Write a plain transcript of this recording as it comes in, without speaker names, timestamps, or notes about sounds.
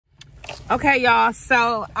Okay, y'all,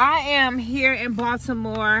 so I am here in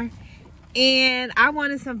Baltimore and I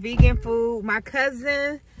wanted some vegan food. My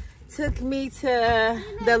cousin took me to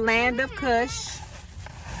the land of Kush,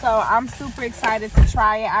 so I'm super excited to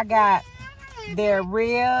try it. I got their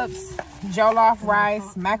ribs, jollof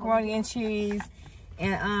rice, macaroni and cheese,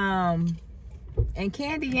 and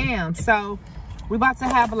candy yams. So we about to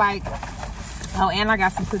have like, oh, and I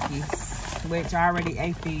got some cookies, which I already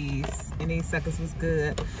ate these, and these suckers was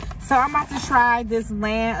good. So I'm about to try this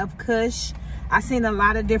land of Kush. I seen a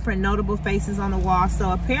lot of different notable faces on the wall.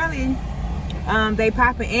 So apparently they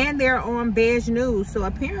popping, and they're on Beige News. So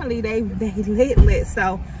apparently they lit.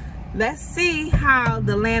 So let's see how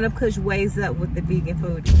the land of Kush weighs up with the vegan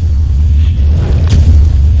food.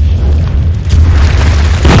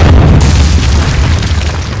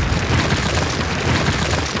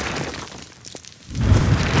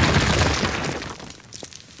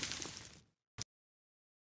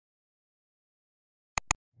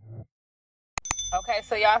 Okay,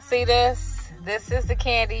 so y'all see this? This is the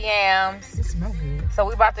candy yams. It smells good. So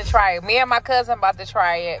we about to try it. Me and my cousin about to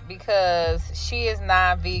try it because she is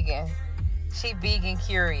non-vegan. She vegan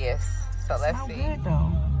curious. So let's see. Good though.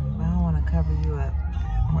 I don't want to cover you up.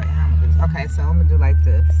 Wait, okay, so I'm gonna do like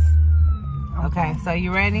this. Okay, so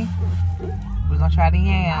you ready? We're gonna try the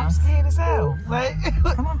yams. I'm scared as hell. Like,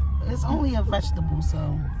 come on. It's only a vegetable,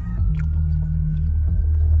 so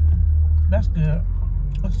that's good.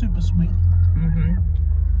 It's super sweet.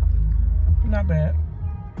 Not bad.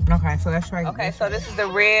 Okay, so let's try. Okay, so this is the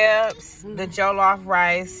ribs, the jollof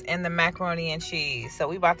rice, and the macaroni and cheese. So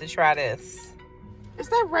we about to try this. Is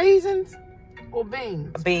that raisins or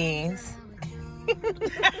beans? Beans.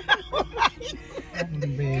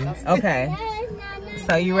 Beans. Okay.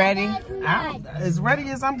 So you ready? I'm as ready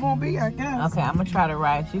as I'm gonna be, I guess. Okay, I'm gonna try the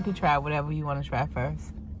rice. You can try whatever you want to try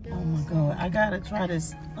first. Oh my god, I gotta try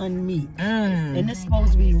this unmeat. And it's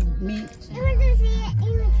supposed to be meat.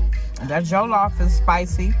 That jollof is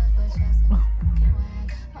spicy.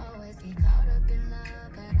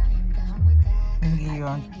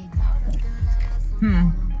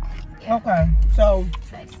 Okay, so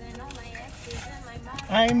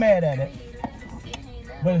I ain't mad at it,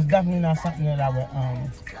 but it's definitely not something that I would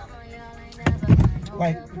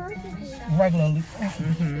like regularly.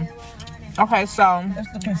 Okay, so that's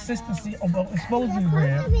the consistency of what it's supposed to be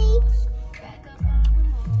rib.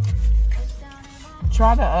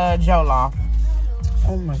 Try the jollof.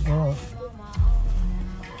 Oh my god.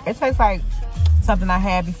 It tastes like something I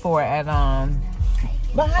had before at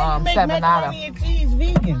But how you make macaroni and cheese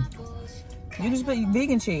vegan? You just put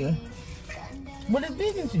vegan cheese. What is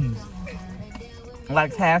vegan cheese?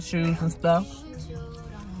 Like cashews and stuff.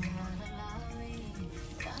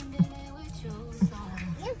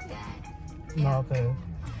 No, okay.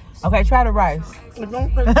 Okay, try the rice. It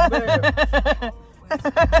don't taste bad.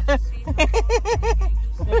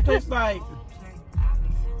 It tastes like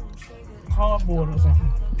cardboard or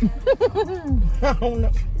something. I don't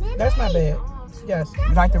know. That's not bad. Yes.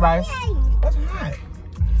 You like the rice? That's hot.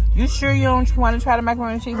 You sure you don't want to try the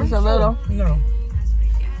macaroni and cheese just a little? No.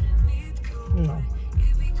 No.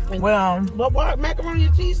 Well, but what macaroni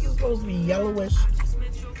and cheese is supposed to be yellowish.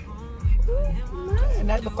 And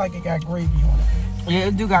that looked like it got gravy on it. Yeah,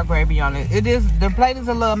 it do got gravy on it. It is, the plate is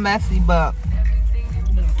a little messy, but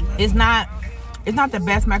it's not the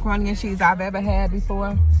best macaroni and cheese I've ever had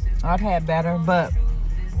before. I've had better, but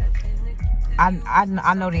I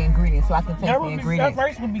know the ingredients, so I can taste the ingredients. That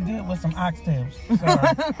rice would be good with some oxtails.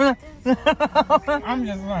 I'm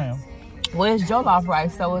just saying. Well, it's jollof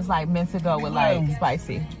rice, so it's like meant to go with like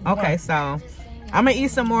spicy. Okay, so I'm gonna eat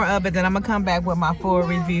some more of it, then I'm gonna come back with my full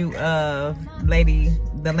review of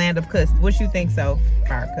the land of Kush. What you think so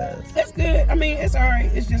far, cuz? It's good. I mean, it's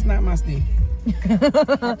alright. It's just not my style.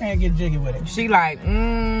 I can't get jiggy with it. She like,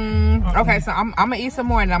 okay, so I'm gonna eat some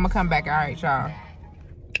more and I'm gonna come back. All right, y'all.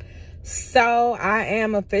 So I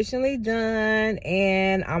am officially done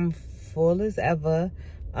and I'm full as ever.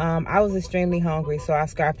 I was extremely hungry, so I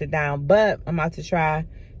scarfed it down, but I'm about to try.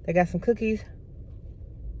 They got some cookies.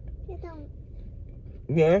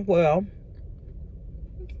 Yeah, well.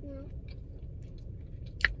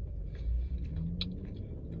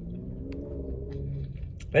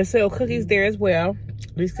 They sell cookies there as well.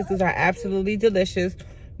 These cookies are absolutely delicious.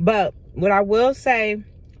 But what I will say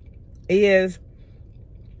is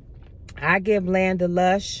I give Land of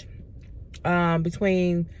Lush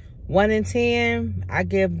between 1 and 10. I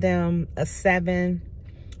give them a 7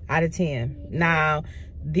 out of 10. Now,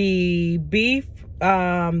 the beef,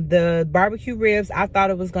 the barbecue ribs, I thought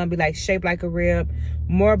it was going to be like shaped like a rib.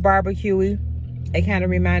 More barbecuey. It kind of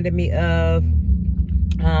reminded me of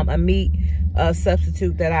a meat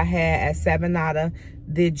substitute that I had at Savanada.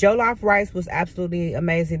 The jollof rice was absolutely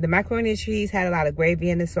amazing. The macaroni and cheese had a lot of gravy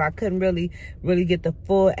in it, so I couldn't really get the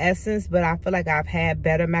full essence, but I feel like I've had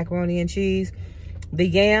better macaroni and cheese. The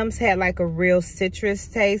yams had like a real citrus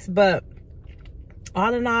taste, but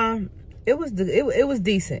all in all, it was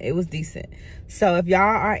decent. It was decent. So if y'all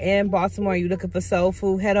are in Baltimore and you're looking for soul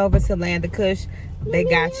food, head over to Land of Kush. They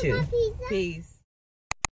got you. Peace.